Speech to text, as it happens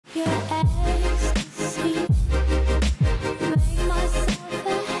Your ecstasy, make myself a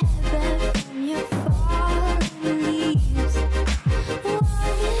heaven from your fallen leaves, woven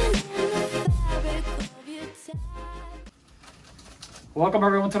in the fabric of your time. Welcome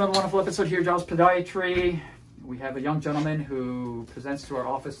everyone to another wonderful episode here, Doctors of Podiatry. We have a young gentleman who presents to our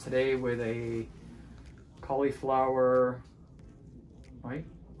office today with a cauliflower right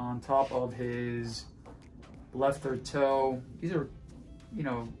on top of his left third toe. These are,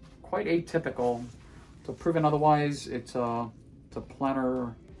 quite atypical. So proven otherwise, it's a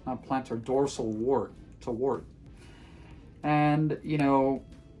plantar, not plantar, dorsal wart. It's a wart. And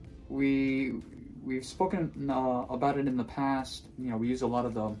we've spoken about it in the past. We use a lot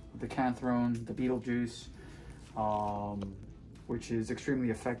of the canthrone, the beetle juice, which is extremely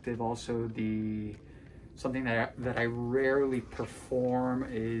effective. Also, something that I rarely perform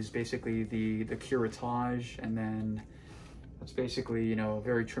is basically the curettage, and then it's basically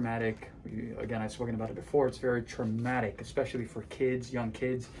very traumatic. Again, I've spoken about it before. It's very traumatic, especially for kids, young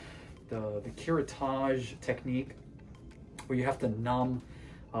kids. The curettage technique, where you have to numb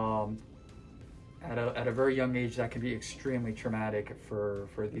at a very young age, that can be extremely traumatic for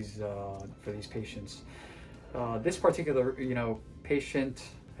these patients. This particular patient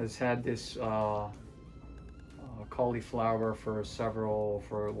has had this cauliflower for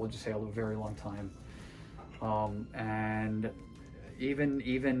we'll just say a very long time, and even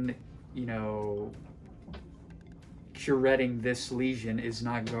curetting this lesion is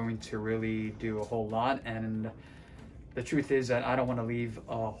not going to really do a whole lot. And the truth is that I don't want to leave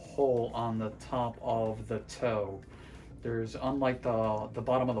a hole on the top of the toe. There's, unlike the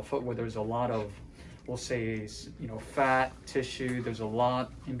bottom of the foot where there's a lot of, we'll say, fat tissue, there's a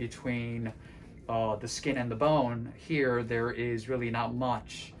lot in between the skin and the bone. Here, there is really not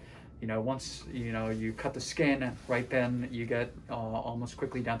much. Once you cut the skin, right then you get almost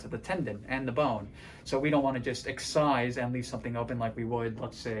quickly down to the tendon and the bone. So we don't want to just excise and leave something open like we would,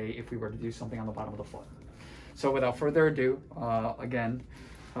 let's say, if we were to do something on the bottom of the foot. So without further ado, again,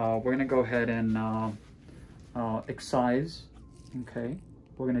 we're going to go ahead and excise. Okay,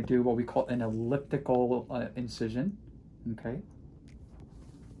 we're going to do what we call an elliptical incision. Okay.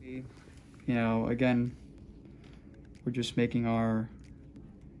 Again, we're just making our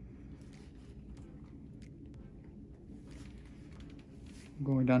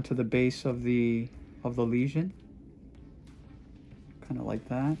going down to the base of the lesion, kind of like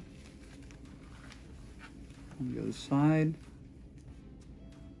that. On the other side.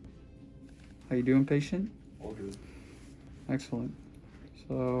 How you doing, patient? All good. Excellent.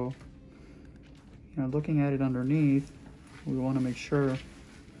 So, looking at it underneath, we want to make sure.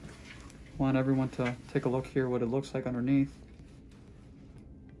 Want everyone to take a look here what it looks like underneath.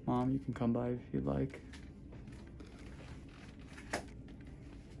 Mom, you can come by if you'd like.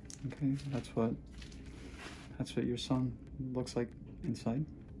 Okay, that's what your son looks like inside.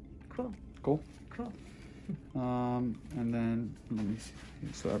 Cool. Cool. Cool. And then let me see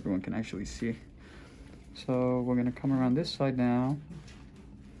so everyone can actually see. So we're gonna come around this side now.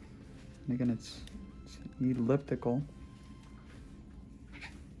 And again, it's elliptical.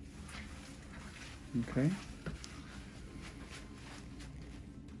 Okay.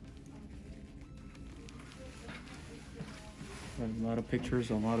 A lot of pictures,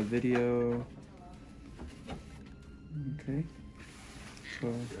 a lot of video. Okay.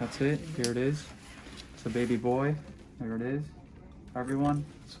 So that's it. Here it is. It's a baby boy. There it is. Everyone,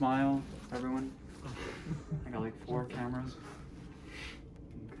 smile. Everyone. I got like 4 cameras.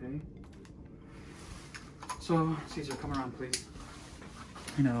 Okay. So, Caesar, come around, please.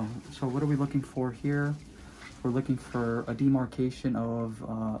 So what are we looking for here? We're looking for a demarcation of,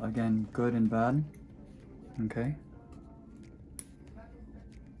 again, good and bad. Okay.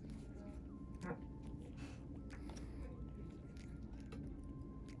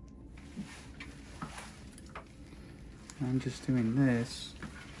 I'm just doing this.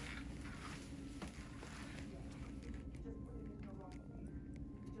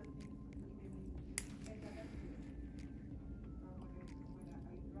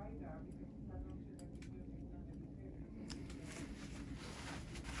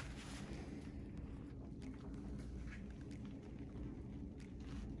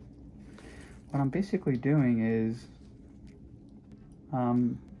 What I'm basically doing is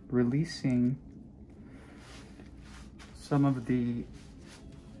releasing some of the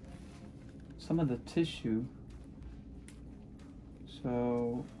tissue,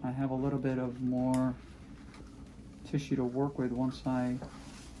 so I have a little bit of more tissue to work with once I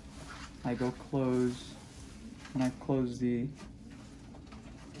go close, when I close the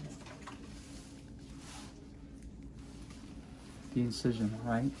the incision,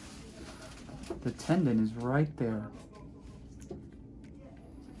 right? The tendon is right there.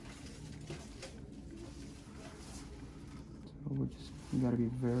 So you gotta be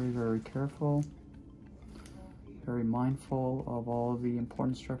very, very careful, very mindful of all of the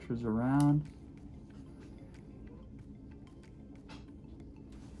important structures around.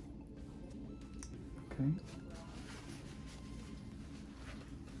 Okay.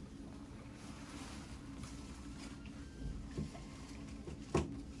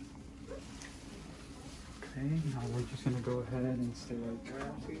 Okay, now we're just going to go ahead and stay right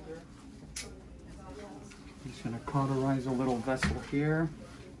there, Caesar. I'm just going to cauterize a little vessel here.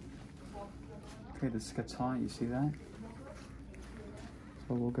 Okay, this gets hot, you see that?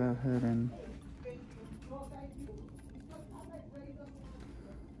 So we'll go ahead and...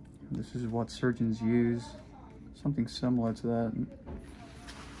 This is what surgeons use, something similar to that.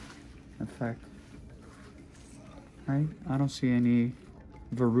 In fact, right? I don't see any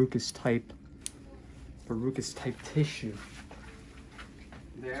verrucous type tissue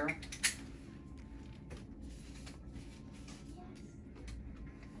there.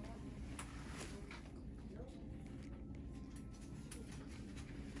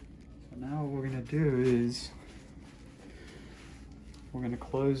 So now what we're going to do is we're going to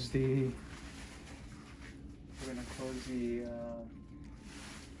close the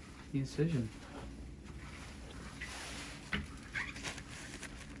incision.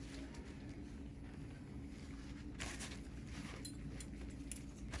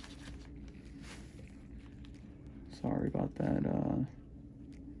 Sorry about that,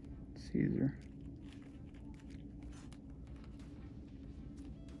 Caesar.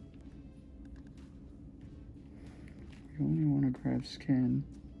 You only want to grab skin.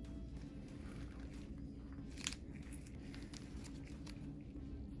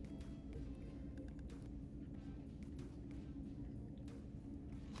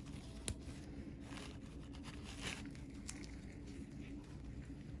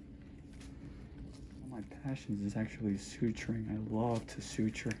 My passion is actually suturing. I love to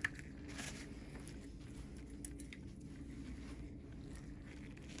suture.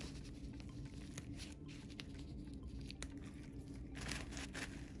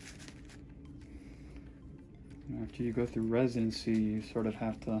 After you go through residency, you sort of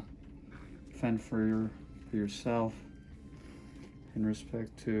have to fend for yourself in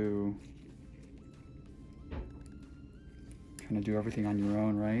respect to trying to do everything on your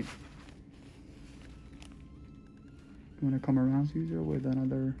own, right? You want to come around, Caesar, with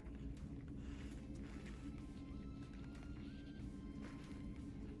another...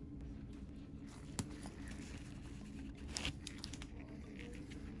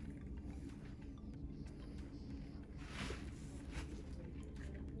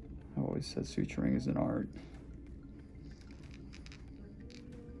 I always said suturing is an art.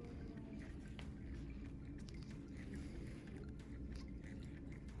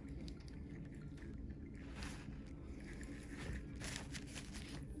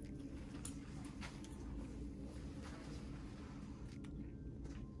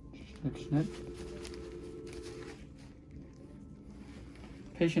 Snip, snip.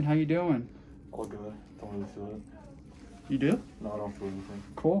 Patient, how you doing? All good. Don't really feel it. You do? No, I don't feel anything.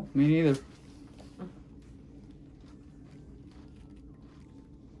 Cool. Me neither.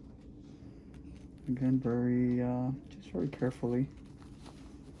 Again, just very carefully.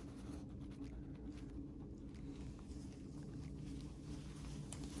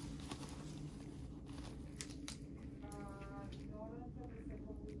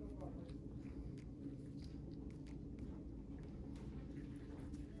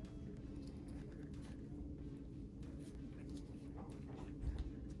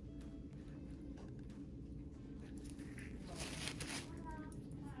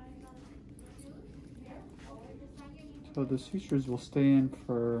 So the sutures will stay in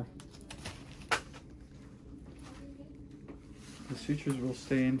for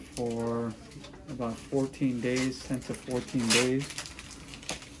about 14 days, 10 to 14 days.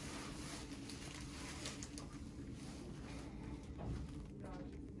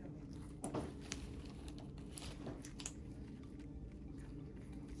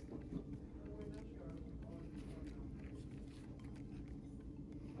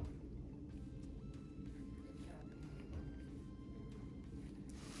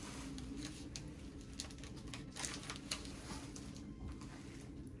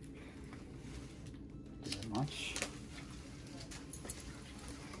 Much.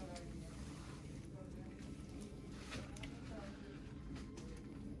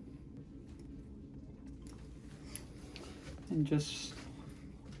 And just,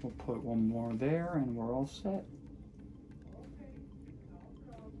 we'll put one more there and we're all set.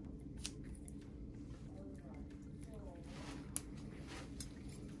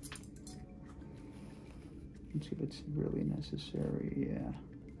 Let's see if it's really necessary. Yeah.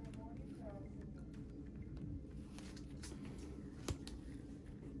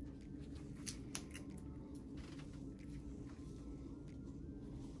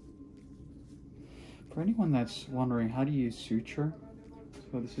 For anyone that's wondering, how do you suture?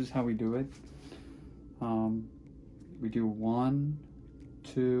 So this is how we do it. We do 1,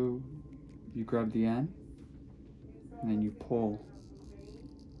 2, you grab the end, and then you pull,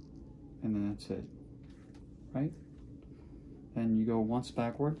 and then that's it, right? Then you go once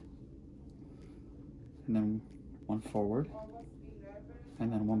backward, and then one forward,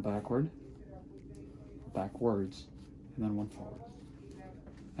 and then one backward, backwards, and then one forward.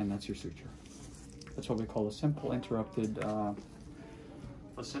 And that's your suture. That's what we call a simple interrupted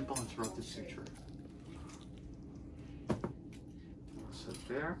suture. Sit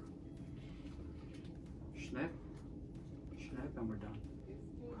there, snip, snip, and we're done.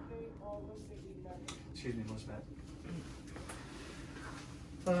 Excuse me, what's that?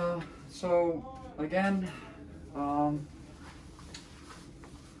 So again,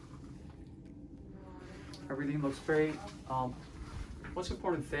 everything looks great. Most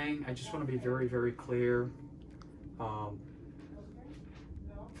important thing, I just want to be very, very clear.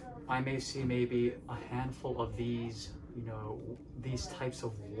 I may see maybe a handful of these, you know, these types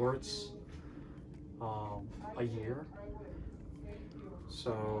of warts a year.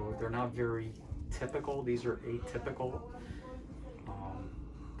 So they're not very typical. These are atypical.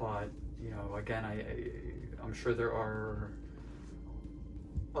 But, you know, again, I'm sure there are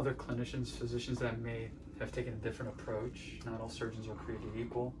other clinicians, physicians that may have taken a different approach. Not all surgeons are created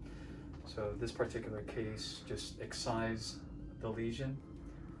equal. So this particular case, just excise the lesion,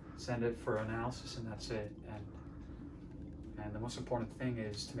 send it for analysis, and that's it. And the most important thing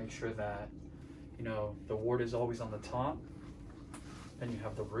is to make sure that, you know, the wart is always on the top. Then you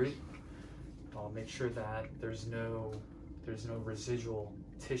have the root. Make sure that there's no residual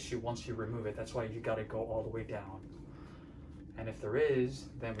tissue once you remove it. That's why you got to go all the way down. And if there is,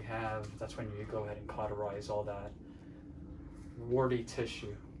 then that's when you go ahead and cauterize all that warty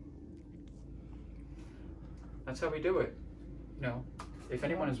tissue. That's how we do it. You know, if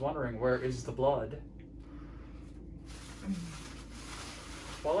anyone is wondering where is the blood,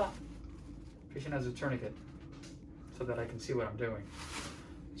 voila, patient has a tourniquet so that I can see what I'm doing.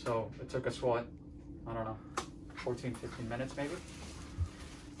 So it took us what, I don't know, 14, 15 minutes maybe.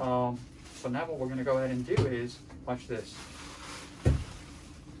 So now what we're gonna go ahead and do is, watch this.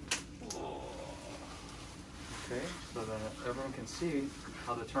 Okay, so that everyone can see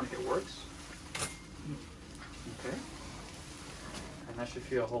how the tourniquet works. Okay, and that should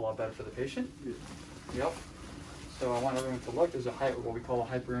feel a whole lot better for the patient. Yep. So I want everyone to look. There's what we call a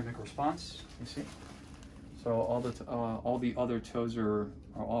hyperemic response. You see? So all the other toes are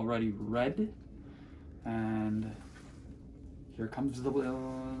already red, and here comes the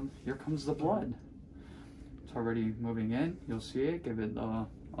blood. It's already moving in. You'll see it. Give it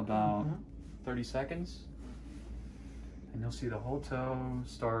about 30 seconds. And you'll see the whole toe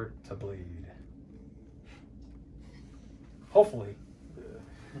start to bleed. Hopefully.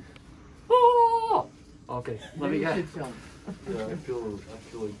 Yeah. Oh! Okay, let me get. Yeah, I feel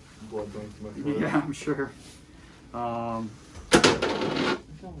like blood going through my foot. Yeah, I'm sure.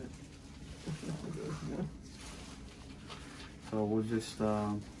 So we'll just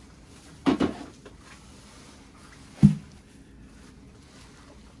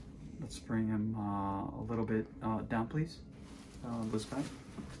let's bring him a little bit down, please. This guy.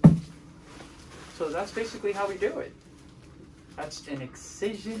 So that's basically how we do it. That's an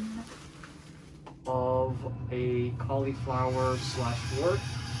excision of a cauliflower / wart.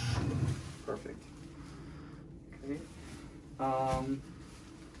 Perfect. Okay.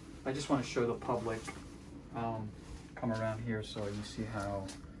 I just want to show the public. Come around here so you see how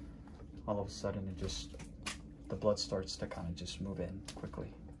all of a sudden the blood starts to kind of just move in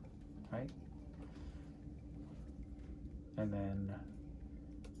quickly, right? And then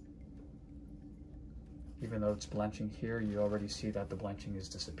even though it's blanching here, you already see that the blanching is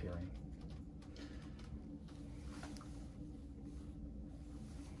disappearing.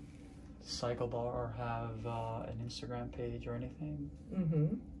 Cycle Bar have an Instagram page or anything?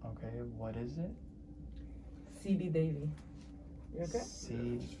 Mm-hmm. Okay, what is it? CB Davy. You okay? It just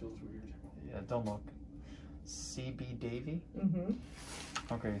feels weird. Yeah, don't look. CB Davy? Mm-hmm.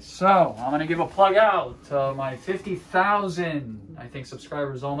 Okay, so I'm gonna give a plug out to my 50,000, I think,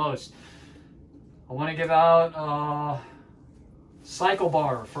 subscribers almost. I want to give out Cycle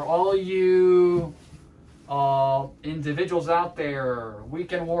Bar for all you individuals out there,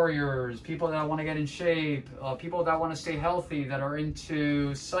 weekend warriors, people that want to get in shape, people that want to stay healthy, that are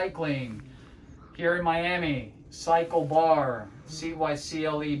into cycling. Here in Miami, Cycle Bar,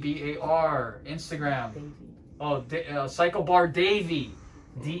 CYCLEBAR, Instagram. Davey. Oh, Cycle Bar Davey,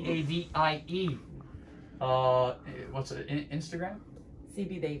 DAVIE. What's it? Instagram?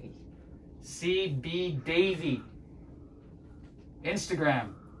 CB Davey. CB Davey.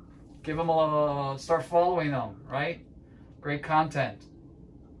 Instagram. Give them a start following them, right? Great content.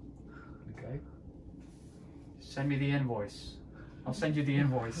 Okay. Send me the invoice. I'll send you the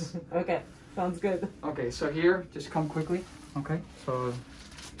invoice. Okay, sounds good. Okay, so here, just come quickly. Okay, so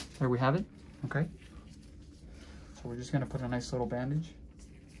there we have it. Okay. So we're just gonna put a nice little bandage.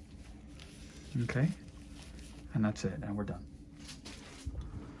 Okay. And that's it, and we're done.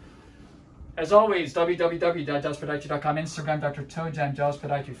 As always, www.jawspodiatry.com, Instagram, Dr. Toe Jam, Jaws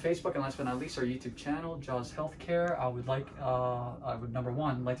Podiatry, Facebook, and last but not least, our YouTube channel, Jaws Healthcare. I would number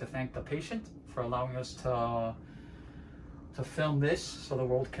one, like to thank the patient for allowing us to film this so the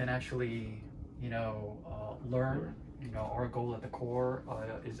world can actually, learn. Our goal at the core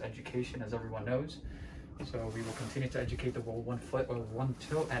is education, as everyone knows. So we will continue to educate the world one foot or one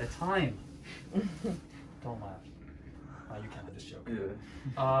toe at a time. Don't laugh. You can't let this joke.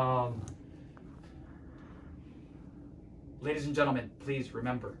 Yeah. Ladies and gentlemen, please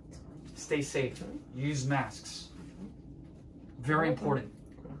remember, stay safe, use masks. Very important.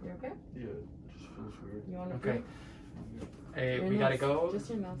 You okay? Yeah, it just feels weird. You want to Okay. Hey, Your we gotta nose. go. Just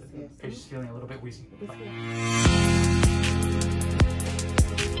your nose, yes. Patient's feeling a little bit wheezy. This Bye.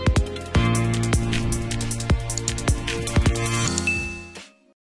 way.